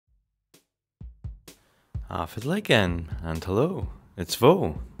Again, and hello, it's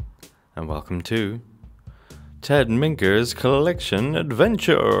Vo, and welcome to Ted Minker's Collection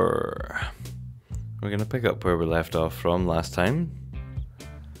Adventure. We're going to pick up where we left off from last time,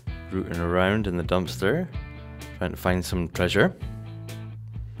 rooting around in the dumpster, trying to find some treasure.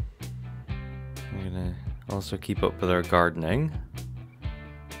 We're going to also keep up with our gardening.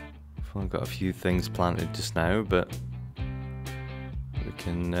 We've only got a few things planted just now, but we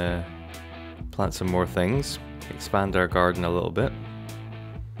can plant some more things, expand our garden a little bit,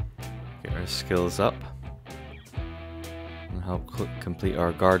 get our skills up, and help complete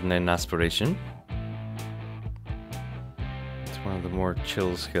our gardening aspiration. It's one of the more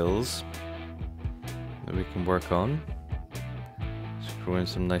chill skills that we can work on. Just growing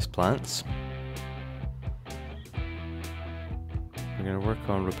some nice plants. We're going to work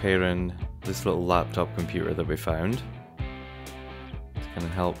on repairing this little laptop computer that we found. Going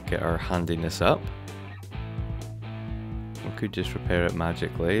to help get our handiness up. We could just repair it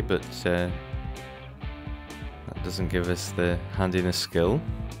magically, but that doesn't give us the handiness skill.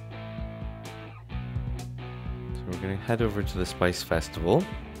 So we're going to head over to the Spice Festival.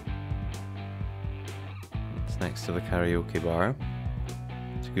 It's next to the karaoke bar.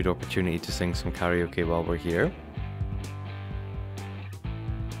 It's a good opportunity to sing some karaoke while we're here.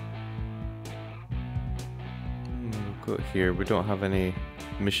 Here we don't have any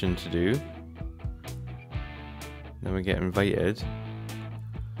mission to do. Then we get invited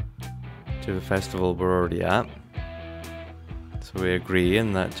to the festival we're already at, so we agree,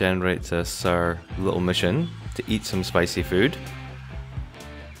 and that generates us our little mission to eat some spicy food.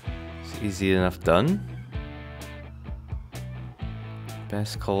 It's easy enough done.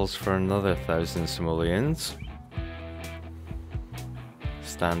 Bess calls for another 1,000 simoleons.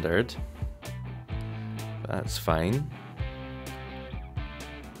 Standard, but that's fine.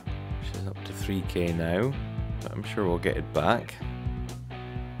 3k now, but I'm sure we'll get it back.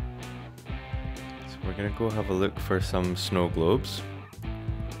 So we're gonna go have a look for some snow globes.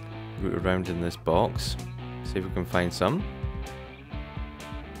 Root around in this box, see if we can find some.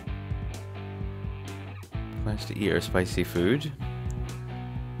 Managed to eat our spicy food.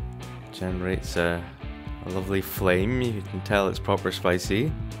 Generates a lovely flame. You can tell it's proper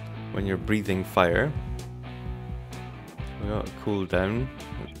spicy when you're breathing fire. We got to cool down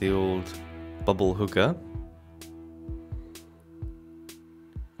with the old bubble hookah.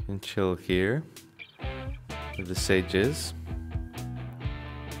 Can chill here with the sages.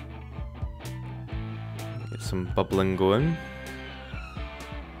 Get some bubbling going.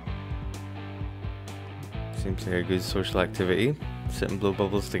 Seems like a good social activity. Sit and blow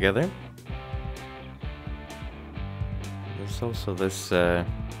bubbles together. There's also this sort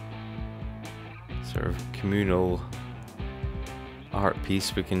of communal art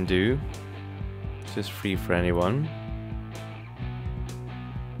piece we can do. It's just free for anyone.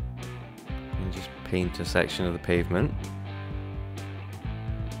 And just paint a section of the pavement.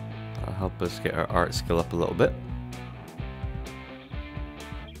 That'll help us get our art skill up a little bit.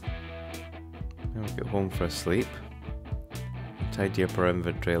 Then we'll get home for a sleep. Tidy up our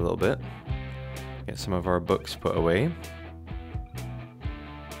inventory a little bit. Get some of our books put away.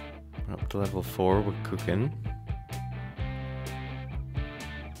 We're up to level 4 with cooking.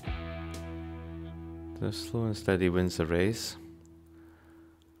 The slow and steady wins the race.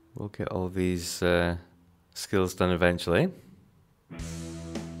 We'll get all these skills done eventually. Got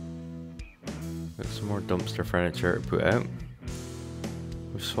some more dumpster furniture to put out.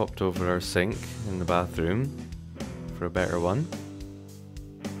 We've swapped over our sink in the bathroom for a better one.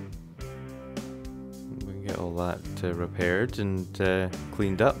 We can get all that repaired and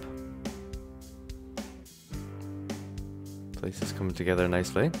cleaned up. Place is coming together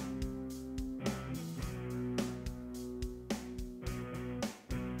nicely.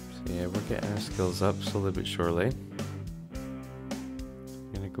 Yeah, we're getting our skills up slowly but surely.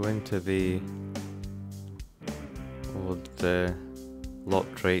 I'm gonna go into the old lot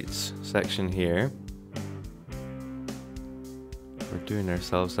traits section here. We're doing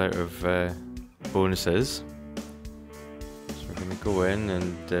ourselves out of bonuses. So we're gonna go in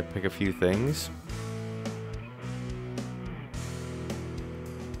and pick a few things.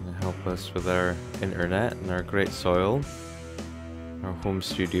 Gonna help us with our internet and our great soil. Our home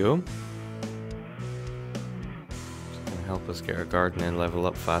studio. It's going to help us get our gardening level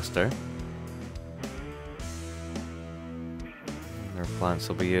up faster. And our plants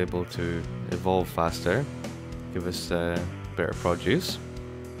will be able to evolve faster, give us better produce.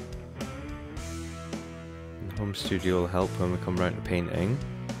 And home studio will help when we come around to painting,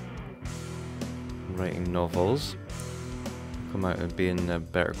 writing novels, come out and being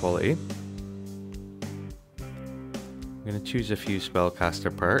better quality. I'm going to choose a few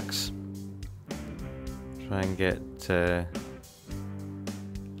spellcaster perks. Try and get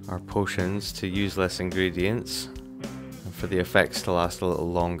our potions to use less ingredients and for the effects to last a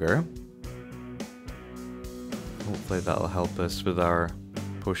little longer. Hopefully that'll help us with our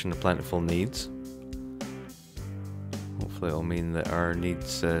potion of plentiful needs. Hopefully it'll mean that our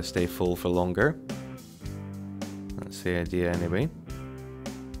needs stay full for longer. That's the idea anyway.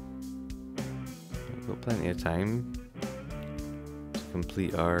 We've got plenty of time to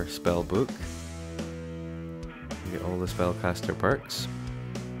complete our spell book. Get all the spellcaster perks.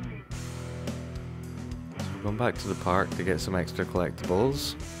 So we're going back to the park to get some extra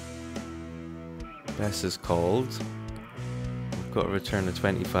collectibles. Bess is called. We've got a return of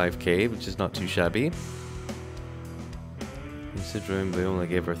 25k, which is not too shabby. Considering we only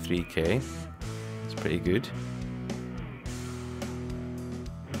gave her 3k, it's pretty good.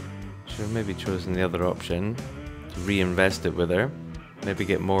 Should have maybe chosen the other option to reinvest it with her. Maybe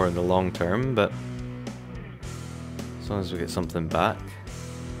get more in the long term, but as long as we get something back,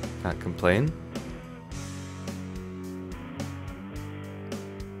 can't complain.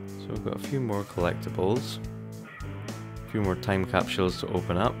 So we've got a few more collectibles, a few more time capsules to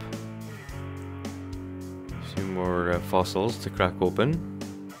open up, a few more fossils to crack open.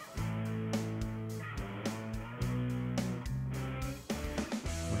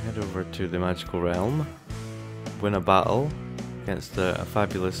 We'll head over to the magical realm, win a battle against a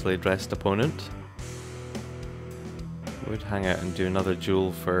fabulously dressed opponent. Would hang out and do another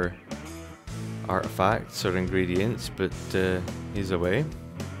duel for artifacts or ingredients, but he's away.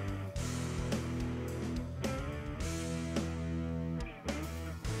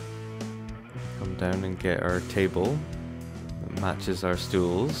 Come down and get our table that matches our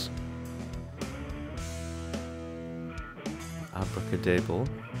stools. Abracadabra.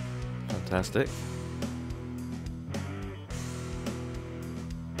 Fantastic.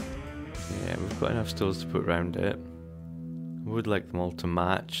 Yeah, we've got enough stools to put around it. I would like them all to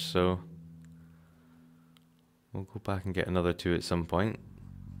match, so we'll go back and get another two at some point.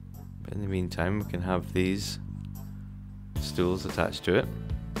 But in the meantime, we can have these stools attached to it.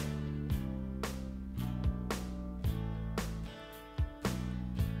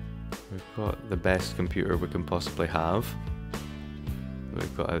 We've got the best computer we can possibly have.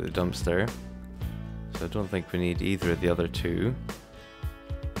 We've got out the dumpster, so I don't think we need either of the other two,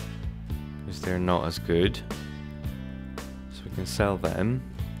 because they're not as good. We can sell them,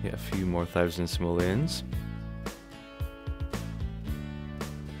 get a few more thousand simoleons.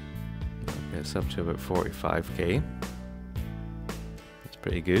 That gets up to about 45k. That's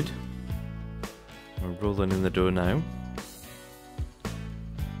pretty good. We're rolling in the dough now.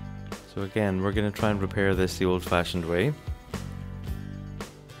 So again, we're going to try and repair this the old-fashioned way.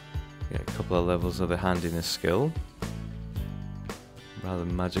 Get a couple of levels of the handiness skill, rather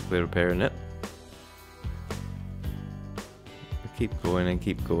than magically repairing it. Keep going and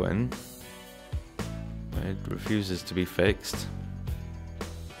keep going, but it refuses to be fixed.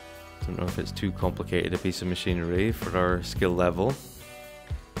 Don't know if it's too complicated a piece of machinery for our skill level,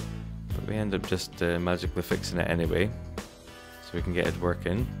 but we end up just magically fixing it anyway, so we can get it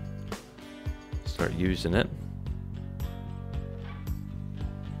working, start using it,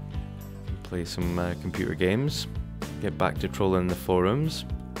 play some computer games, get back to trolling the forums.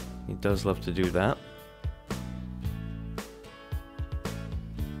 He does love to do that.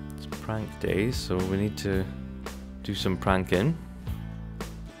 Prank day, so we need to do some pranking.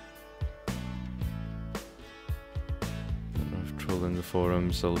 Don't know if trolling the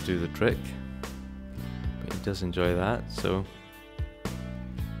forums will do the trick, but he does enjoy that, so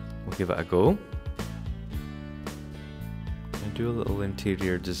we'll give it a go. I'll do a little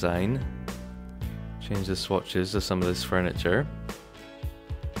interior design, change the swatches of some of this furniture.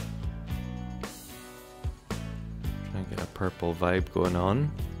 Try and get a purple vibe going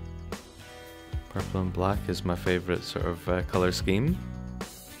on. Purple and black is my favourite sort of colour scheme.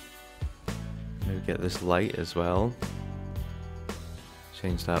 Maybe get this light as well.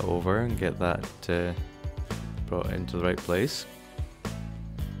 Change that over and get that brought into the right place.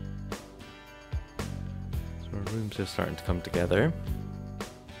 So our rooms are starting to come together,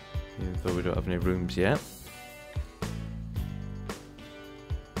 even though we don't have any rooms yet.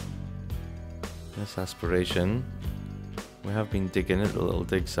 This aspiration. We have been digging at the little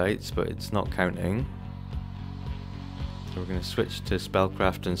dig sites, but it's not counting. So we're going to switch to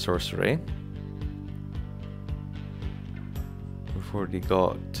Spellcraft and Sorcery. We've already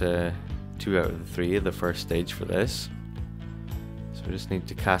got 2 out of the 3 of the first stage for this. So we just need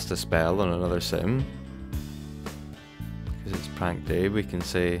to cast a spell on another sim. Because it's prank day, we can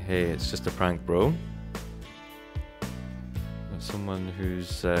say, hey, it's just a prank, bro. someone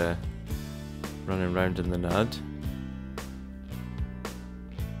who's running around in the nud. So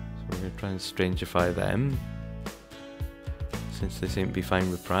we're going to try and strangify them, since they seem to be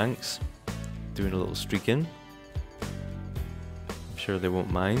fine with pranks. Doing a little streaking. I'm sure they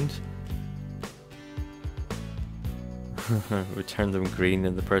won't mind. We turned them green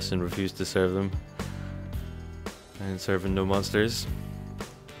and the person refused to serve them. And serving no monsters.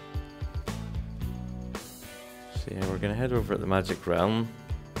 So yeah, we're gonna head over at the Magic Realm.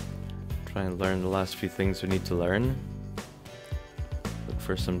 Try and learn the last few things we need to learn. Look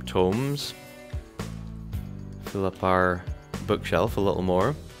for some tomes. Fill up our bookshelf a little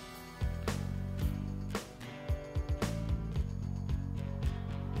more.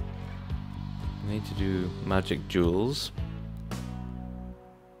 We need to do magic jewels.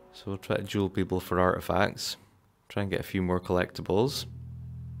 So we'll try to jewel people for artifacts. Try and get a few more collectibles.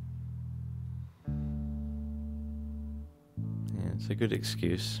 Yeah, it's a good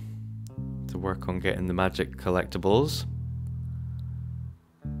excuse to work on getting the magic collectibles.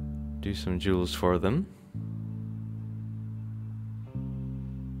 Do some jewels for them.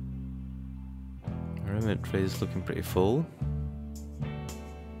 Our inventory is looking pretty full.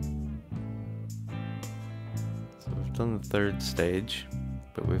 So we've done the 3rd stage,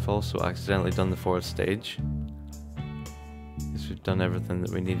 but we've also accidentally done the 4th stage. Because we've done everything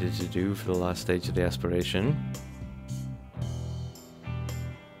that we needed to do for the last stage of the aspiration.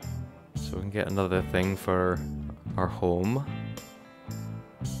 So we can get another thing for our home.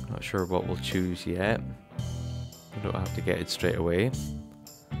 Not sure what we'll choose yet. We don't have to get it straight away.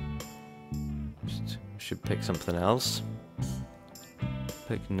 Just should pick something else.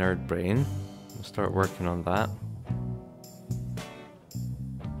 Pick Nerd Brain. We'll start working on that.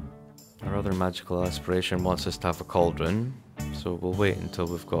 Our other magical aspiration wants us to have a cauldron, so we'll wait until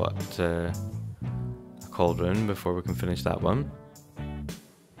we've got a cauldron before we can finish that one.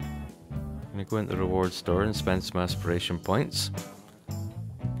 I'm going to go into the reward store and spend some aspiration points.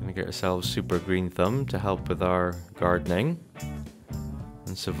 Going to get ourselves Super Green Thumb to help with our gardening.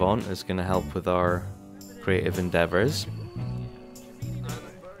 And Savant is going to help with our creative endeavours.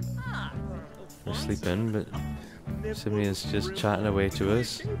 We're sleeping, but Simeon's just chatting away to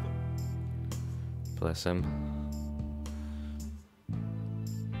us. Bless him.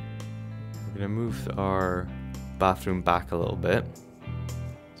 We're going to move our bathroom back a little bit.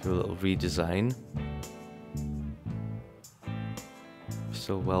 Do a little redesign.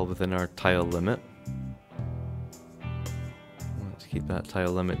 Still well within our tile limit. Let's keep that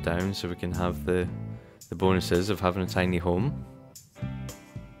tile limit down so we can have the bonuses of having a tiny home.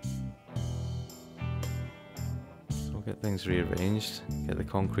 So we'll get things rearranged, get the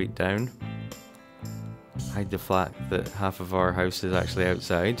concrete down. Hide the fact that half of our house is actually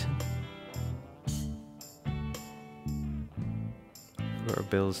outside. Got our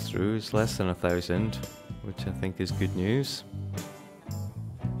bills through, it's less than 1,000, which I think is good news.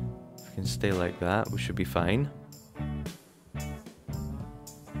 If we can stay like that, we should be fine.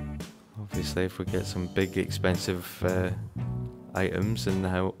 Obviously, if we get some big expensive items in the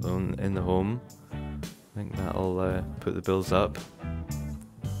home, I think that'll put the bills up.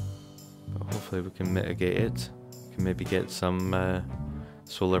 But hopefully we can mitigate it. We can maybe get some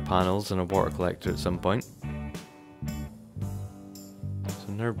solar panels and a water collector at some point. So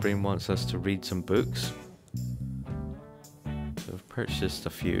Nerdbrain wants us to read some books. So I've purchased a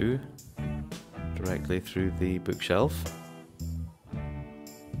few directly through the bookshelf.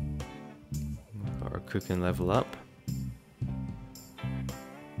 We've got our cooking level up.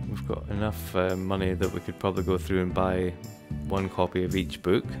 We've got enough money that we could probably go through and buy one copy of each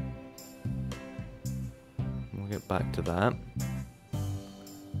book. We'll get back to that.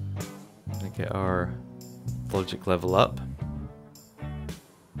 And get our logic level up.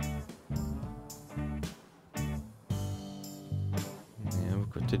 Yeah,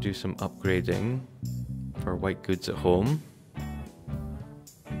 we've got to do some upgrading for white goods at home.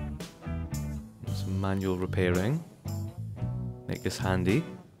 Some manual repairing. Make this handy.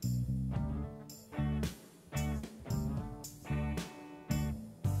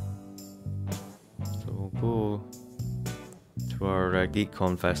 Go to our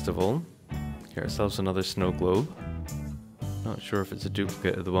Geekcon festival, get ourselves another snow globe. Not sure if it's a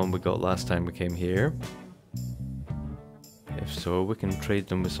duplicate of the one we got last time we came here. If so, we can trade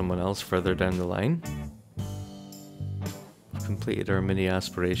them with someone else further down the line. We've completed our mini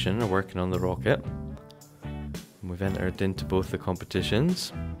aspiration and are working on the rocket. And we've entered into both the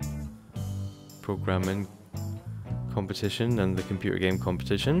competitions, programming competition and the computer game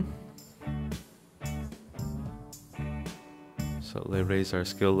competition. Subtly raise our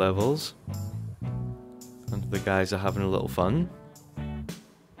skill levels. And the guys are having a little fun.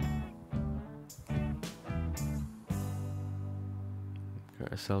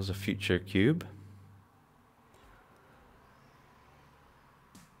 Got ourselves a future cube.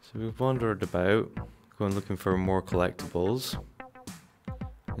 So we've wandered about, going looking for more collectibles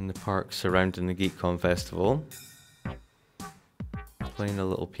in the park surrounding the Geekcon festival. Playing a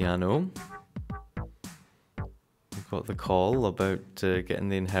little piano. We've got the call about getting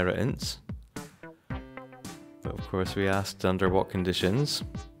the inheritance. But of course we asked under what conditions.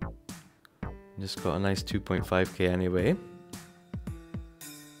 Just got a nice 2.5k anyway.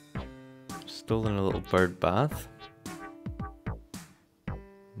 Stolen a little bird bath.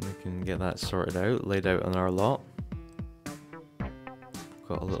 We can get that sorted out, laid out on our lot.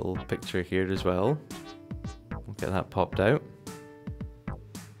 Got a little picture here as well. We'll get that popped out.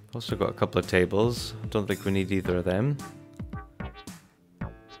 Also got a couple of tables. I don't think we need either of them.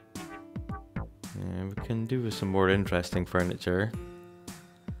 Yeah, we can do with some more interesting furniture.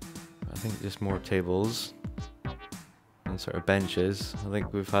 I think just more tables and sort of benches. I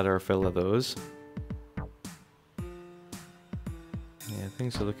think we've had our fill of those. Yeah,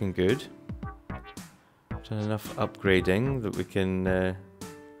 things are looking good. Done enough upgrading that we can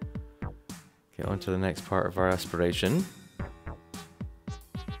get on to the next part of our aspiration.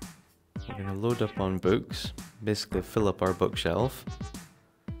 We're going to load up on books, basically fill up our bookshelf.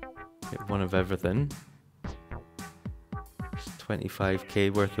 Get one of everything. It's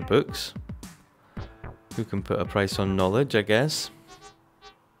 25k worth of books. Who can put a price on knowledge, I guess.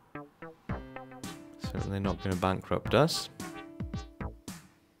 Certainly not going to bankrupt us.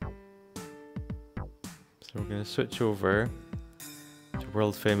 So we're going to switch over to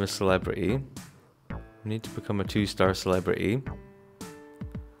world famous celebrity. We need to become a 2-star celebrity.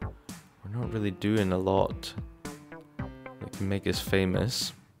 We're not really doing a lot that can make us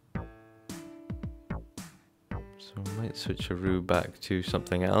famous. So we might switch a roux back to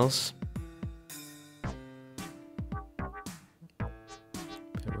something else.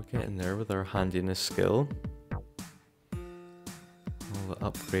 But we're getting there with our handiness skill. All the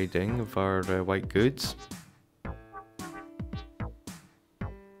upgrading of our white goods.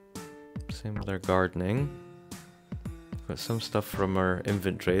 Same with our gardening. Got some stuff from our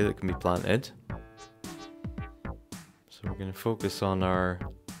inventory that can be planted. So we're going to focus on our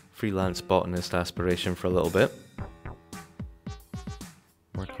freelance botanist aspiration for a little bit.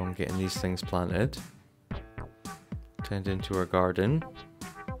 Work on getting these things planted. Tend into our garden.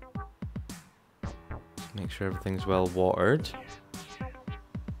 Make sure everything's well watered.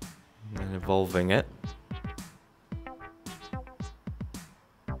 And evolving it.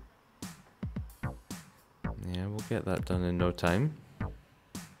 Yeah, we'll get that done in no time. We'll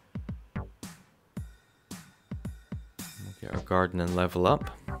get our garden and level up.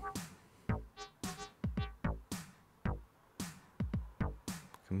 We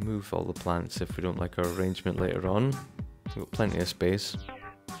can move all the plants if we don't like our arrangement later on. We've got plenty of space.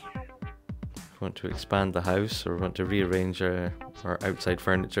 If we want to expand the house or want to rearrange our outside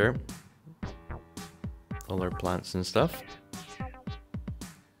furniture, all our plants and stuff.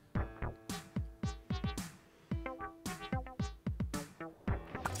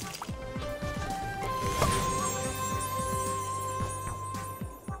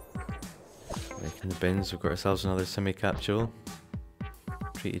 In the bins, we've got ourselves another semi-capsule.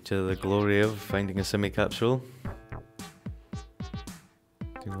 Treat you to the glory of finding a semi-capsule.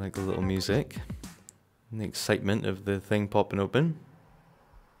 Do like the little music and the excitement of the thing popping open.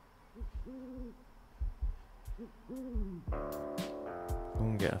 Go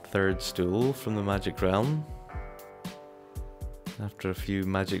and get a third stool from the magic realm. After a few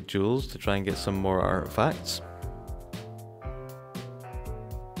magic jewels to try and get some more artifacts.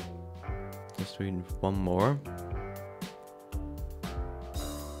 Just reading one more.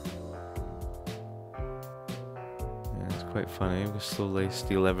 Yeah, it's quite funny. We slowly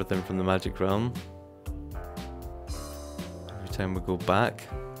steal everything from the magic realm. Every time we go back,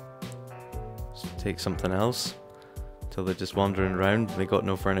 just take something else until they're just wandering around and they got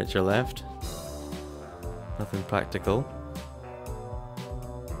no furniture left. Nothing practical.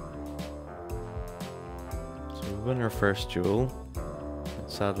 So we win our first jewel.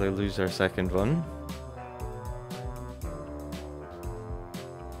 Sadly lose our second one.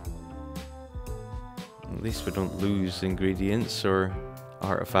 At least we don't lose ingredients or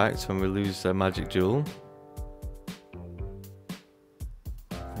artifacts when we lose a magic jewel.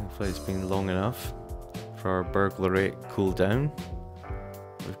 Hopefully it's been long enough for our burglary cooldown.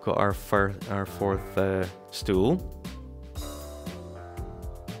 We've got our fourth stool.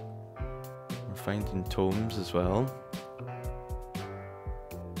 We're finding tomes as well.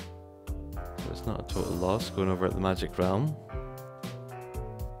 it's not a total loss going over at the Magic Realm.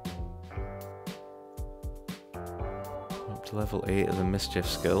 Up to level 8 of the Mischief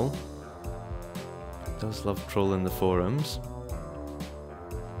skill. Does love trolling the forums.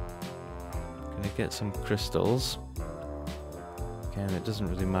 Gonna get some crystals. Again, it doesn't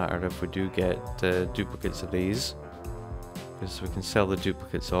really matter if we do get duplicates of these, because we can sell the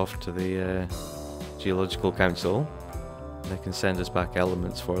duplicates off to the Geological Council. They can send us back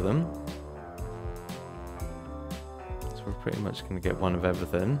elements for them. So we're pretty much going to get one of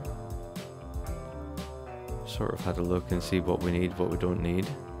everything. Sort of had a look and see what we need, what we don't need.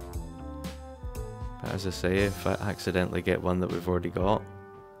 But as I say, if I accidentally get one that we've already got,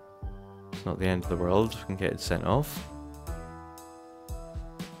 it's not the end of the world, we can get it sent off.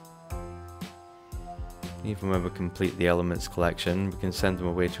 Even when we complete the elements collection, we can send them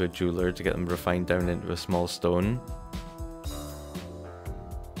away to a jeweler to get them refined down into a small stone.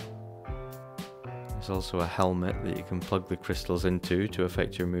 There's also a helmet that you can plug the crystals into to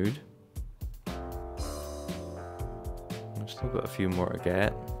affect your mood. I've still got a few more to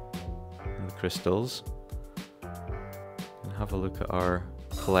get in the crystals. And have a look at our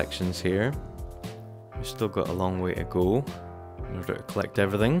collections here. We've still got a long way to go in order to collect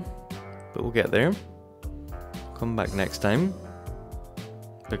everything, but we'll get there. Come back next time,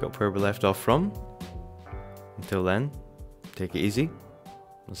 pick up where we left off from. Until then, take it easy.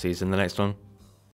 I'll see you in the next one.